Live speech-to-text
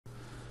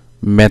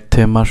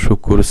ম্যাথেমা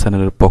শুকুর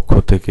চ্যানেলের পক্ষ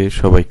থেকে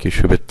সবাইকে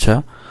শুভেচ্ছা।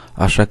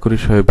 আশা করি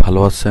সবাই ভালো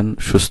আছেন,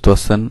 সুস্থ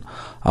আছেন।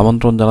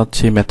 আমন্ত্রণ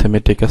জানাচ্ছি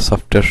ম্যাথমেটিক্যাল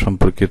সফটওয়্যার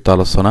সম্পর্কিত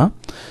আলোচনা।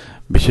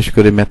 বিশেষ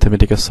করে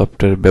ম্যাথমেটিক্যাল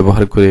সফটওয়্যার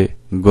ব্যবহার করে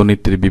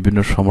গণিতের বিভিন্ন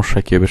সমস্যা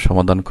কিভাবে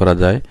সমাধান করা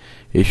যায়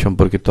এই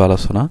সম্পর্কিত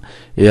আলোচনা।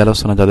 এই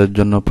আলোচনা যাদের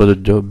জন্য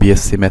প্রযোজ্য,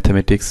 BSc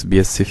mathematics,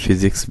 BSc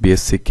physics,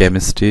 BSc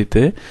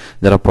কেমিস্ট্রিতে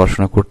যারা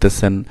পড়াশোনা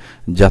করতেছেন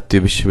জাতীয়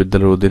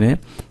বিশ্ববিদ্যালয়ের অধীনে,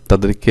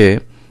 তাদেরকে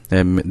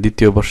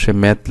দ্বিতীয় বর্ষে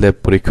ম্যাথ ল্যাব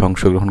পরীক্ষা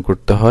অংশগ্রহণ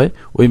করতে হয়।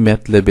 ওই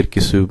ম্যাথ ল্যাবের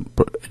কিছু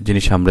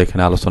জিনিস আমরা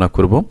এখানে আলোচনা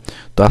করব।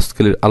 তো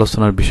আজকের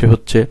আলোচনার বিষয়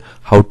হচ্ছে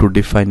how to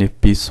define a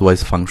piece wise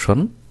function.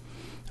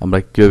 আমরা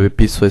কিভাবে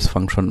পিস ওয়াইজ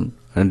ফাংশন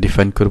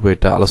ডিফাইন করব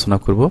এটা আলোচনা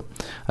করব।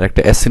 আর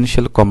একটা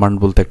এসেনশিয়াল কমান্ড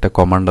বলতে একটা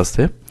কমান্ড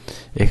আছে।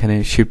 এখানে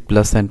shift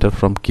plus enter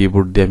from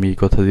keyboard দিয়ে আমি এই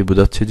কথা দিয়ে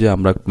বোঝাচ্ছি যে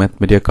আমরা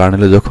ম্যাথমেটিক্যাল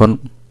কার্নেলে যখন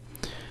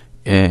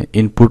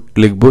ইনপুট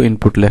লিখব,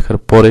 ইনপুট লেখার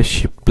পরে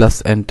শিফট প্লাস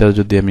এন্টার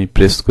যদি আমি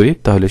প্রেস করি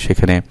তাহলে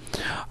সেখানে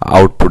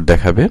আউটপুট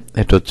দেখাবে।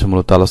 এটা হচ্ছে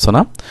মূলত আলোচনা।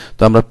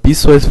 তো আমরা পিস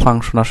ওয়াইজ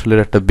ফাংশন আসলে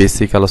একটা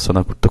বেসিক আলোচনা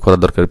করা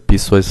দরকার।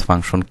 পিস ওয়াইজ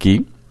ফাংশন কি?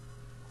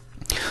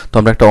 তো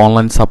আমরা একটা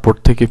অনলাইন সাপোর্ট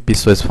থেকে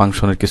পিস ওয়াইজ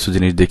ফাংশনের কিছু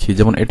জিনিস দেখি।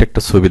 যেমন এটা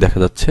একটা ছবি দেখা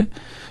যাচ্ছে,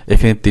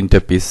 এখানে তিনটা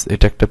পিস,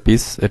 এটা একটা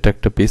পিস, এটা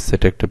একটা পিস,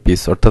 এটা একটা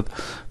পিস, অর্থাৎ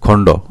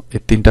খণ্ড,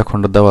 এই তিনটা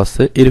খণ্ড দেওয়া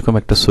আছে। এরকম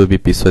একটা ছবি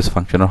পিস ওয়াইজ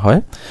ফাংশনের হয়।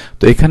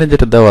 তো এখানে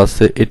যেটা দেওয়া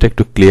আছে এটা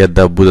একটু ক্লিয়ার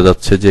বোঝা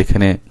যাচ্ছে যে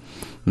এখানে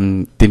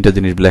তিনটা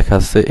জিনিস লেখা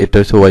আছে। এটা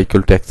হচ্ছে y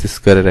 = x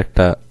স্কয়ারের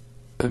একটা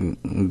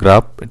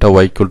গ্রাফ, এটা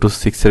y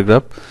 = 6 এর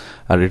গ্রাফ,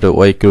 আর এটা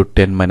y =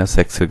 10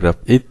 - x এর গ্রাফ।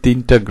 এই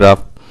তিনটা গ্রাফ,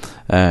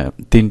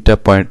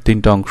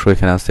 তিনটা অংশ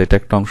এখানে আছে। এটা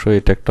একটা অংশ,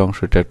 এটা একটা অংশ,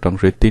 এটা একটা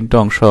অংশ। এই তিনটা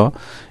অংশ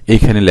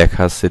এইখানে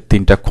লেখা আছে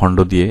তিনটা খণ্ড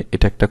দিয়ে।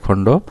 এটা একটা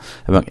খণ্ড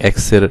এবং x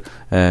এর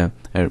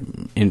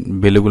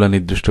ভ্যালুগুলো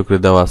নির্দিষ্ট করে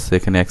দেওয়া আছে।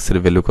 এখানে x এর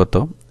ভ্যালু কত,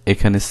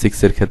 এখানে 6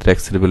 এর ক্ষেত্রে x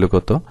এর ভ্যালু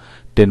কত,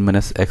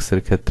 10 - x এর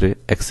ক্ষেত্রে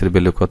x এর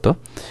ভ্যালু কত।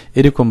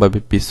 এরকম ভাবে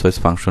পিস ওয়াইজ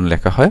ফাংশন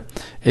লেখা হয়।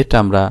 এটা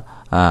আমরা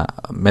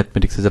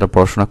ম্যাথমেটিক্সে যারা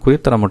পড়াশোনা করি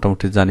তারা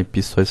মোটামুটি জানি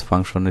পিস ওয়াইজ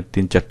ফাংশনের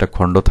 3-4টা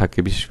খণ্ড থাকে।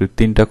 বিশেষ করে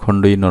তিনটা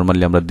খণ্ডই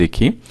নরমালি আমরা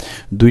দেখি,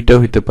 দুইটা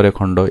হইতে পারে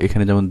খণ্ড।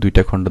 এখানে যেমন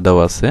দুইটা খণ্ড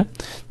দেওয়া আছে,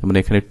 যেমন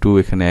এখানে 2,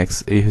 এখানে x।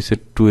 এই হচ্ছে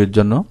 2 এর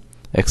জন্য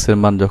x এর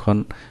মান যখন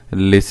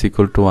লেস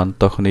ইকুয়াল টু 1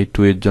 তখন এই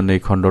 2 এর জন্য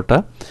এই খণ্ডটা,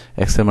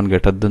 x এর মান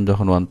গ্রেটার দেন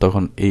যখন 1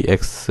 তখন এই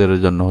x এর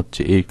জন্য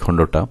হচ্ছে এই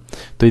খণ্ডটা।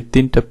 তো এই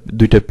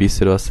দুইটা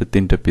পিসেরও আছে,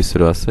 তিনটা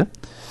পিসেরও আছে।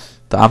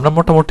 তো আমরা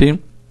মোটামুটি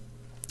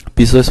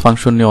পিসওয়াইজ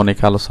ফাংশন নিয়ে অনেক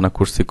আলোচনা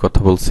করছি,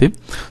 কথা বলছি।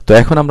 তো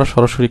এখন আমরা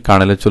সরাসরি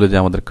কার্নেলে চলে যাই।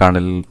 আমাদের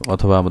কার্নেল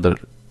অথবা আমাদের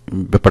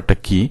ব্যাপারটা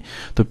কি?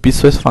 তো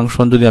পিসওয়াইজ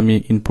ফাংশন যদি আমি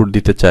ইনপুট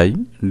দিতে চাই,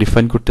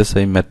 ডিফাইন করতে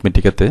চাই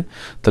ম্যাথমেটিকাতে,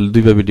 তাহলে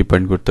দুইভাবে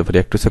ডিফাইন করতে পারি।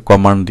 একটা হচ্ছে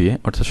কমান্ড দিয়ে,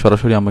 অর্থাৎ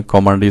সরাসরি আমি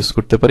কমান্ড ইউজ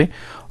করতে পারি,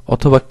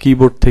 অথবা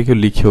কিবোর্ড থেকে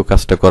লিখেও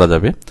কাজটা করা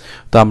যাবে।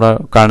 তো আমরা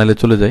কার্নেলে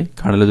চলে যাই।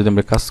 কার্নেলে যদি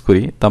আমরা কাজ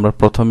করি, তো আমরা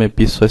প্রথমে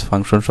পিসওয়াইজ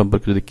ফাংশন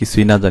সম্পর্কে যদি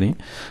কিছুই না জানি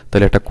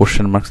তাহলে একটা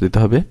কোশ্চেন মার্কস দিতে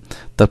হবে,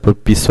 তারপর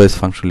পিসওয়াইজ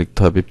ফাংশন লিখতে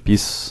হবে।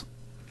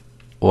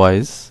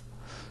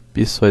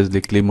 পিসওয়াইজ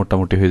লিখলেই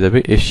মোটামুটি হয়ে যাবে।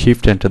 এই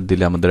শিফট এন্টার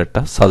দিলে আমাদের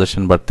একটা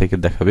সাজেশন বার থেকে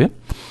দেখাবে।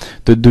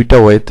 তো দুইটা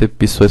ওয়েতে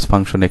পিসওয়াইজ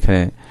ফাংশন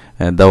এখানে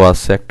দেওয়া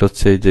আছে। একটা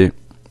হচ্ছে যে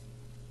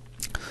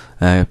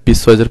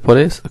পিসওয়াইজের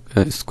পরে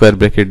স্কোয়ার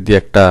ব্র্যাকেট দিয়ে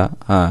একটা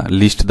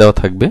লিস্ট দেওয়া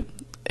থাকবে,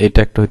 এটা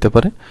একটা হইতে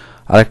পারে।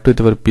 আর একটা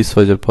হইতে পারে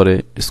পিসওয়াইজের পরে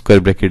স্কোয়ার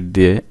ব্র্যাকেট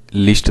দিয়ে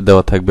লিস্ট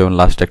দেওয়া থাকবে এবং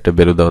লাস্ট একটা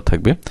ভ্যালু দেওয়া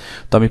থাকবে।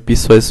 তো আমি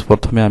পিসওয়াইজ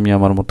প্রথমে আমি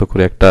আমার মতো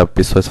করে একটা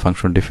পিসওয়াইজ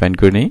ফাংশন ডিফাইন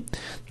করে নিই।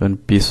 যেমন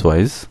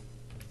পিসওয়াইজ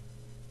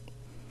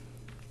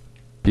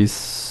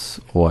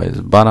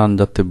বানান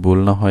যাতে ভুল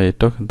না হয়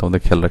এটাও কিন্তু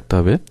আমাদের খেয়াল রাখতে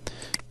হবে।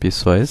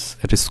 পিসওয়াইজ,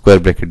 এটা স্কোয়ার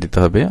ব্র্যাকেট দিতে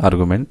হবে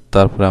আর্গুমেন্ট,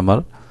 তারপরে আমার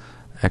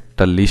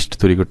একটা লিস্ট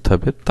তৈরি করতে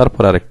হবে,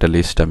 তারপর আরেকটা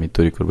লিস্ট আমি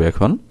তৈরি করব।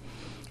 এখন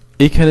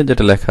এইখানে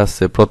যেটা লেখা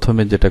আছে,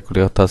 প্রথমে যেটা করে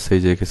কথা আছে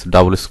এই যে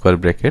ডাবল স্কোয়ার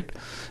ব্র্যাকেট,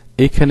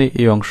 এইখানে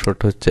এই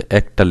অংশটা হচ্ছে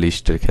একটা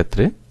লিস্টের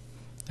ক্ষেত্রে।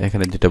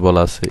 এখানে যেটা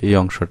বলা আছে এই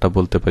অংশটা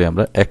বলতে পারি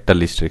আমরা একটা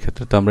লিস্টের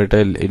ক্ষেত্রে। তো আমরা এটা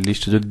এই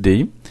লিস্টে যদি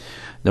দেই,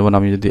 যেমন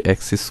আমি যদি x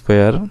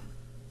স্কোয়ার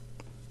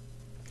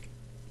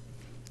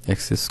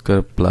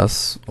প্লাস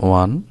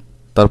 1,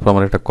 তারপর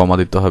আমার একটা কমা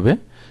দিতে হবে।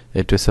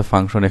 এটা হচ্ছে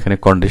ফাংশন। এখানে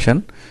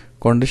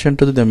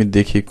কন্ডিশনটা যদি আমি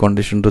দেখি,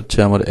 কন্ডিশনটা হচ্ছে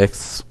আমার x,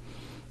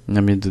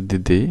 আমি যদি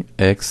দিই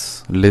x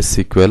লেস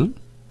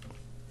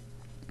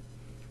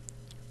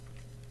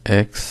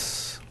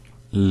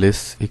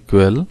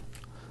ইকুয়াল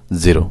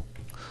 0,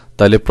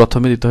 তাহলে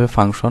প্রথমে দিতে হবে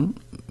ফাংশন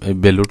এই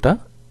ভ্যালুটা,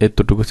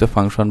 এতটুকু হচ্ছে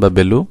ফাংশন বা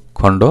ভ্যালু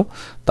খণ্ড,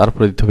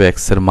 তারপরে দিতে হবে x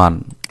এর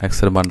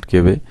মান কি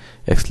হবে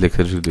x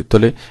লেখা যদি,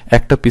 তাহলে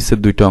একটা পিসের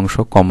দুইটা অংশ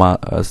কমা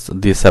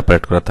দিয়ে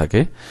সেপারেট করা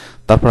থাকে।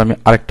 তারপর আমি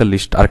আরেকটা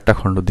লিস্ট, আরেকটা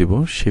খণ্ড দিব,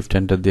 শিফট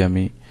এন্টার দিয়ে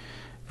আমি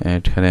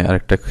এখানে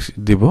আরেকটা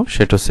দিব,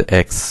 সেটা হচ্ছে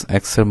x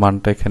এর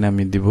মানটা এখানে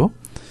আমি দিব।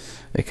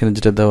 এখানে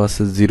যেটা দেওয়া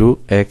আছে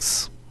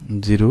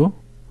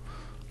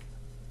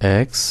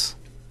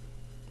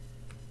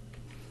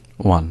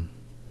 0x1,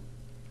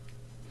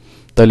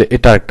 তাহলে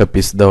এটা আরেকটা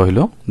পিস দেওয়া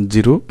হলো,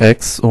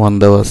 0x1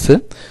 দেওয়া আছে।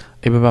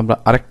 এইভাবে আমরা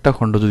আরেকটা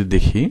খণ্ড যদি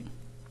দেখি,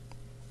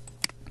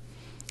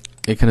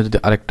 এখানে যদি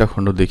আরেকটা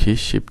খণ্ড দেখি,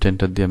 শিফট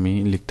এন্টার দিয়ে আমি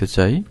লিখতে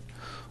চাই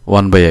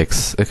 1/x,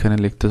 এখানে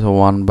লিখতে চাই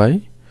 1/,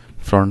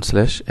 ফ্রন্ট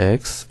স্ল্যাশ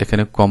এক্স,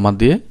 এখানে কমা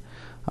দিয়ে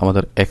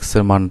আমাদের এক্স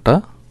এর মানটা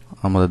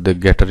আমাদের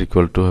গেটার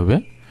ইকুয়াল টু হবে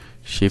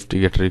শিফট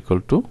গেটার ইকুয়াল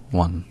টু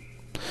 1।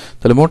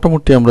 তাহলে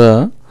মোটামুটি আমরা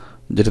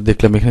যেটা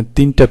দেখলাম এখানে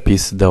 3টা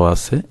পিস দেওয়া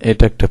আছে,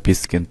 এটা একটা পিস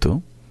কিন্তু,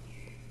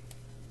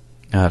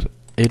 আর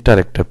এটার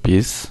একটা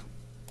পিস,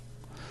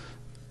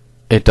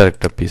 এটার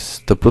একটা পিস।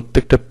 তো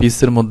প্রত্যেকটা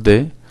পিসের মধ্যে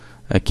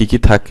কি কি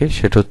থাকে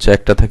সেটা হচ্ছে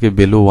একটা থাকে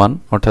ভ্যালু 1,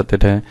 অর্থাৎ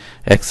এটা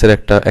এক্স এর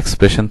একটা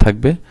এক্সপ্রেশন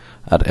থাকবে,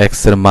 আর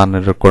এক্স এর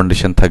মানের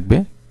কন্ডিশন থাকবে,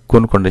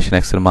 কোন কন্ডিশন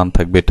এক্স এর মান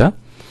থাকবে এটা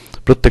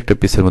প্রত্যেকটা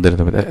পিসের মধ্যে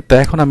থাকবে। তো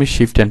এখন আমি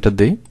শিফট এন্টার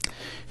দেই,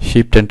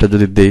 শিফট এন্টার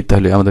যদি দেই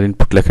তাহলে আমাদের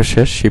ইনপুট লেখা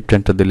শেষ। শিফট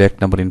এন্টার দিলে 1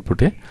 নম্বর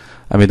ইনপুটে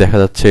আমি দেখা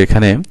যাচ্ছে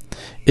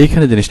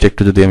এইখানে জিনিসটা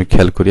একটু যদি আমি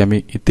খেয়াল করি, আমি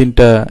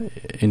 3টা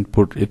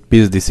ইনপুট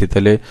পিস দিছি,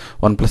 তাহলে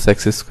 1 প্লাস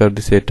এক্স স্কোয়ার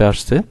দিছি, এটা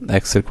আসছে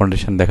এক্স এর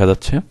কন্ডিশন দেখা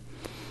যাচ্ছে,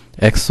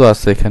 এক্সও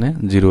আছে এখানে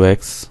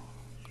 0x,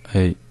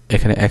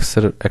 এখানে এক্স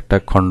এর একটা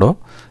খণ্ড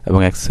এবং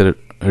এক্স এর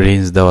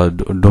রেঞ্জ দেওয়া,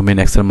 ডোমেইন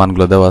এক্স এর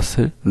মানগুলো দেওয়া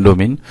আছে,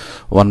 ডোমেইন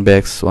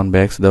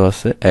 1/x দেওয়া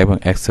আছে এবং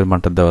এক্স এর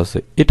মানটা দেওয়া আছে।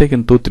 এটা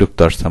কিন্তু অতিরিক্ত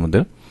আসছে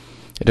আমাদের,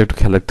 এটা একটু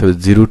খেয়াল রাখতে হবে,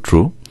 0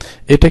 ট্রু।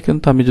 এটা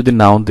কিন্তু আমি যদি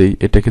নাও দেই,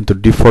 এটা কিন্তু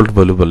ডিফল্ট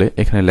ভ্যালু বলে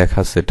এখানে লেখা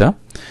আছে। এটা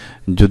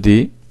যদি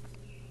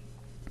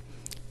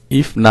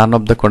if none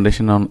of the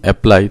condition on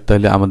apply,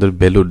 তাহলে আমাদের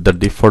value the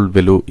default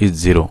value is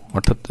 0,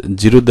 অর্থাৎ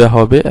 0 দেওয়া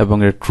হবে এবং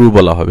এটা ট্রু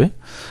বলা হবে।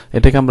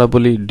 এটাকে আমরা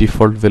বলি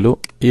ডিফল্ট ভ্যালু।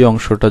 এই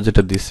অংশটা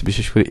যেটা দিচ্ছি,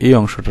 বিশেষ করে এই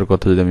অংশটার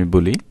কথা যদি আমি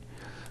বলি,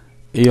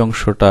 এই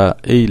অংশটা,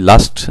 এই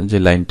লাস্ট যে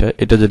লাইনটা,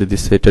 এটা যদি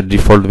দিচ্ছে এটা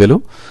ডিফল্ট ভ্যালু,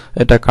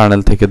 এটা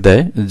কার্নেল থেকে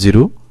দেয়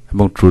 0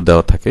 এবং ট্রু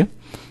দেওয়া থাকে।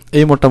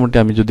 এই মোটামুটি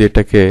আমি যদি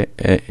এটাকে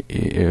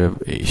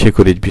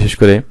করি, বিশেষ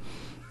করে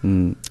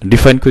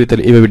ডিফাইন করি,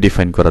 তাহলে এইভাবে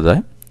ডিফাইন করা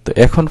যায়। তো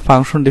এখন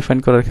ফাংশন ডিফাইন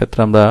করার ক্ষেত্রে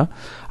আমরা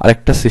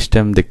আরেকটা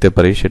সিস্টেম দেখতে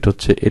পারি, সেটা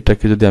হচ্ছে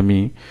এটাকে যদি আমি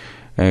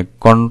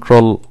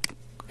কন্ট্রোল,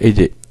 এই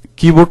যে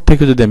কিবোর্ড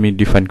থেকে যদি আমি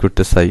ডিফাইন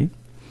করতে চাই,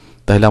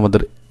 তাহলে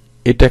আমাদের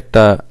এটা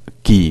একটা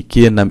কি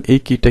এর নাম, এই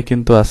কিটা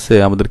কিন্তু আছে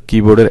আমাদের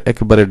কিবোর্ডের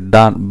একেবারে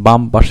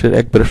বাম পাশের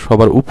একবারে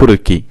সবার উপরের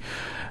কি,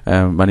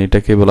 মানে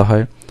এটাকে বলা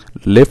হয়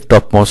লেফট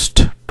টপমোস্ট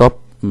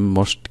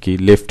কি,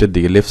 লেফটের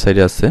দিকে, লেফট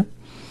সাইডে আছে।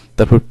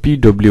 তারপর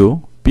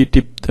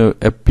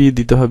পি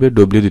দিতে হবে,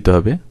 ডব্লিউ দিতে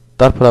হবে,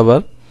 তারপর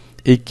আবার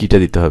এই কিটা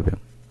দিতে হবে।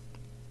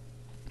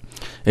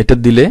 এটা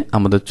দিলে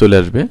আমাদের চলে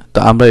আসবে। তো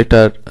আমরা এটা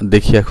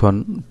দেখি এখন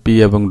পি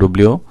এবং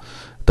ডব্লিউ,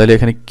 তাহলে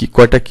এখানে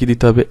কয়টা কি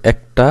দিতে হবে,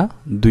 1টা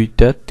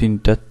 2টা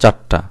 3টা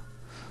 4টা।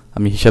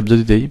 আমি হিসাব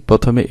যদি দেই,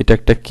 প্রথমে এটা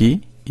একটা কি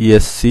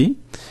ইএসসি,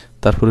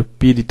 তারপরে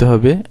পি দিতে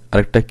হবে,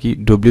 আরেকটা কি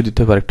ডব্লিউ দিতে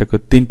হবে, আরেকটা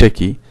 3টা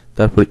কি,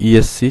 তারপর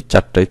ইএসসি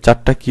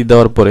 4টা কি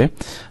দেওয়ার পরে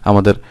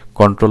আমাদের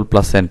কন্ট্রোল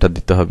প্লাস এন্টার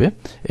দিতে হবে।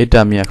 এটা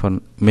আমি এখন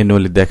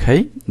ম্যানুয়ালি দেখাই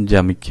যে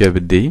আমি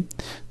কিভাবে দেই।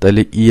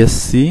 তাহলে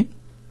ইএসসি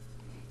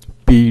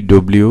পি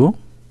ডব্লিউ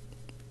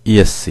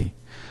ইএসসি,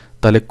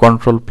 তাহলে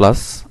কন্ট্রোল প্লাস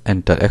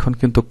এন্টার, এখন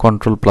কিন্তু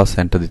কন্ট্রোল প্লাস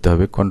এন্টার দিতে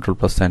হবে, কন্ট্রোল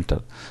প্লাস এন্টার,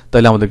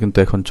 তাহলে আমাদের কিন্তু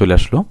এখন চলে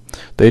আসলো।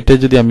 তো এটা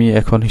যদি আমি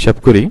এখন হিসাব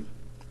করি,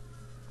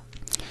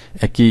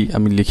 একই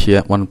আমি লিখি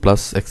 1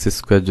 প্লাস এক্স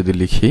স্কোয়ার, যদি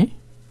লিখি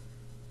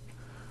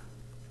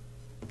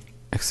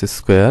এক্স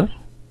স্কোয়ার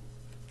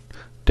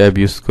ট্যাব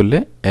ইউজ করলে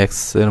এক্স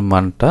এর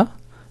মানটা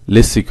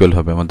লেস ইকুয়াল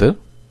হবে আমাদের,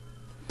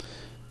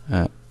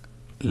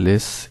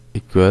 লেস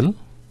ইকুয়াল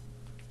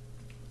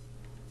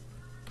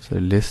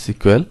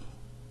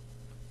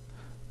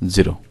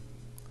 0।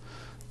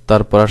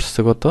 তারপর আসছে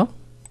কত,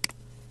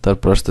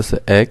 তারপর আসতেছে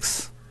এক্স,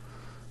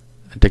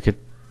 এটাকে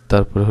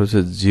তারপর হচ্ছে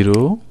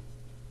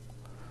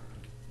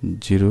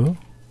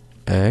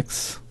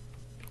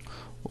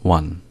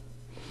 0x1।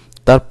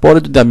 তারপরে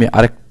যদি আমি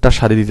আরেকটা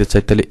সারি দিতে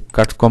চাই, তাহলে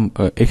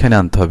এখানে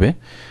আনতে হবে,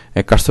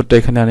 কার্সরটা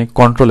এখানে আনি,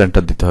 কন্ট্রোল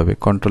এন্টার দিতে হবে,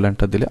 কন্ট্রোল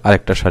এন্টার দিলে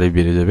আরেকটা সারি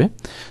বেরিয়ে যাবে।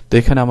 তো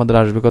এখানে আমাদের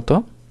আসবে কত,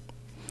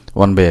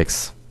 1/x,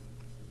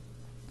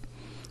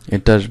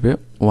 এটা আসবে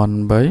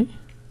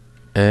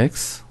 1/x,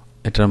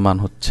 এটার মান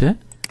হচ্ছে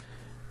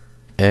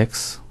x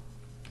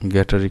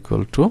greater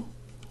equal to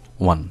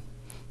 1।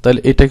 তাহলে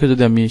এটাকে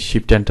যদি আমি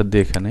শিফট এন্টার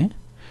দিই, এখানে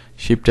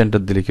শিফট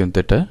এন্টার দিলে কিন্তু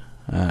এটা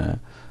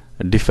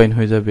ডিফাইন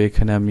হয়ে যাবে।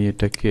 এখানে আমি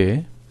এটাকে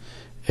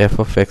f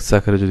of x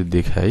আকারে যদি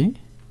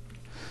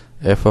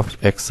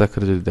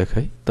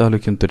দেখাই, তাহলে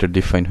কিন্তু এটা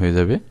ডিফাইন হয়ে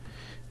যাবে,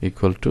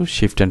 ইকুয়াল টু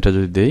শিফট এন্টার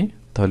যদি দেই,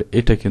 তাহলে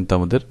এটা কিন্তু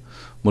আমাদের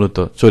মূলত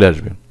চলে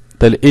আসবে।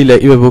 তাহলে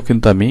এইভাবেও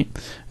কিন্তু আমি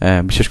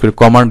বিশেষ করে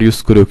কমান্ড ইউজ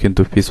করেও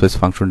কিন্তু পিসওয়াইজ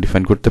ফাংশন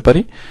ডিফাইন করতে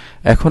পারি।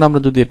 এখন আমরা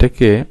যদি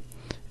এটাকে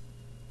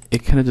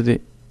এখানে যদি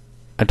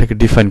এটাকে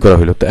ডিফাইন করা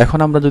হলো, তো এখন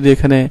আমরা যদি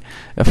এখানে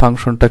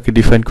ফাংশনটাকে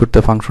ডিফাইন করতে,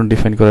 ফাংশন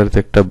ডিফাইন করার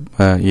একটা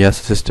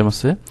সিস্টেম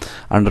আছে,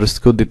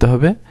 আন্ডারস্কোর দিতে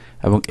হবে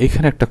এবং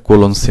এখানে একটা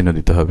কোলন চিহ্ন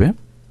দিতে হবে।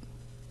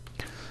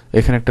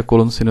 এখানে একটা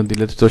কোলন চিহ্ন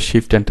দিলে তো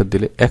শিফট এন্টার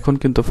দিলে এখন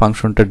কিন্তু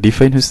ফাংশনটা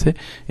ডিফাইন হয়েছে,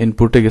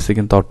 ইনপুটে গেছে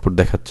কিন্তু আউটপুট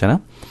দেখাচ্ছে না।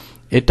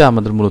 এটা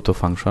আমাদের মূলত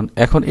ফাংশন।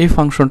 এখন এই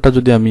ফাংশনটা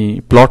যদি আমি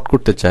প্লট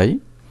করতে চাই,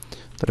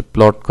 তাহলে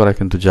প্লট করা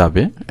কিন্তু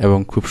যাবে এবং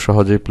খুব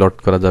সহজেই প্লট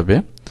করা যাবে।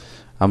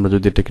 আমরা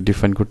যদি এটাকে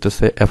ডিফাইন করতে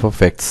চাই f of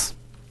x,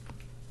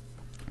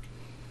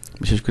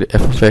 বিশেষ করে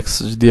f of x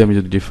যদি আমি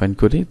ডিফাইন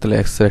করি, তাহলে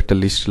x এর একটা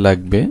লিস্ট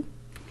লাগবে,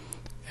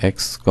 x,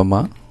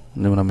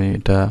 যেমন আমি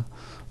এটা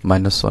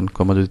 -1,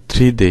 যদি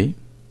 3 দেই,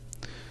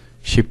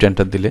 শিফট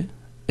এন্টার দিলে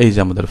এই যে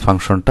আমাদের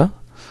ফাংশনটা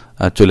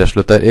চলে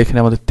আসলো। তাই এখানে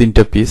আমাদের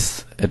তিনটা পিস,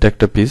 এটা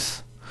একটা piece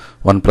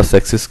 1 plus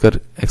x square,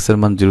 x এর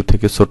মান 0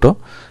 থেকে ছোট,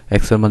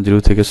 এক্স এর মান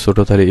 0 থেকে ছোট,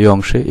 তাহলে এই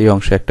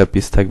অংশে একটা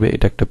পিস থাকবে,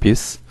 এটা একটা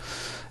পিস।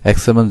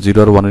 এক্স এর মান 0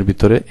 আর 1 এর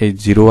ভিতরে, এই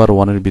 0 আর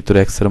 1 এর ভিতরে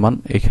এক্স এর মান,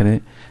 এখানে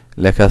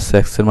লেখা আছে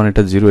এক্স এর মান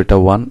এটা 0 এটা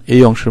 1,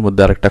 এই অংশের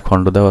মধ্যে আরেকটা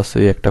খণ্ড দেওয়া আছে,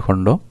 এই একটা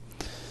খণ্ড,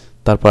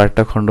 তারপর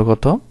আরেকটা খণ্ড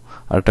কত,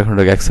 আরেকটা খণ্ড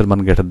এক্স এর মান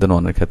গ্রেটার দেন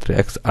 1 এর ক্ষেত্রে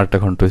এক্স, আরেকটা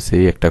খণ্ড হচ্ছে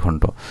এই একটা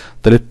খণ্ড।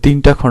 তাহলে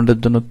তিনটা খণ্ডের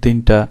জন্য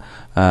তিনটা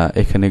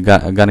এখানে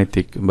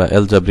গাণিতিক বা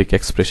অ্যালজেব্রিক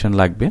এক্সপ্রেশন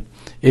লাগবে।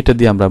 এটা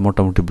দিয়ে আমরা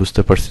মোটামুটি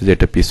বুঝতে পারছি যে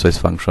এটা পিসওয়াইজ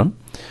ফাংশন।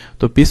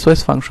 তো পিসওয়াইজ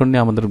ফাংশন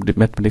নিয়ে আমাদের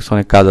ম্যাথমেটিক্স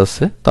অনেক কাজ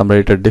আছে, তো আমরা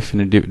এটা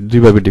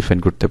দুইভাবে ডিফাইন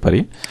করতে পারি।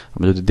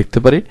 আমরা যদি দেখতে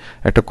পারি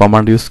একটা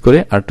কমান্ড ইউজ করে,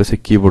 আর একটা হচ্ছে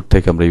কিবোর্ড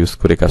থেকে আমরা ইউজ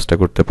করে কাজটা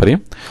করতে পারি।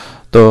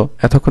 তো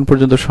এতক্ষণ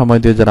পর্যন্ত সময়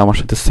দিয়ে যারা আমার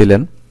সাথে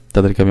ছিলেন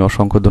তাদেরকে আমি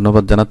অসংখ্য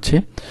ধন্যবাদ জানাচ্ছি।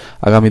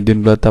 আগামী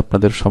দিনগুলোতে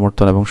আপনাদের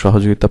সমর্থন এবং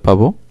সহযোগিতা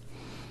পাবো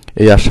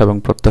এই আশা এবং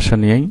প্রত্যাশা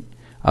নিয়েই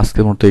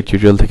আজকের মতো এই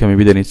টিউটোরিয়াল থেকে আমি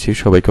বিদায় নিচ্ছি।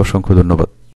 সবাইকে অসংখ্য ধন্যবাদ।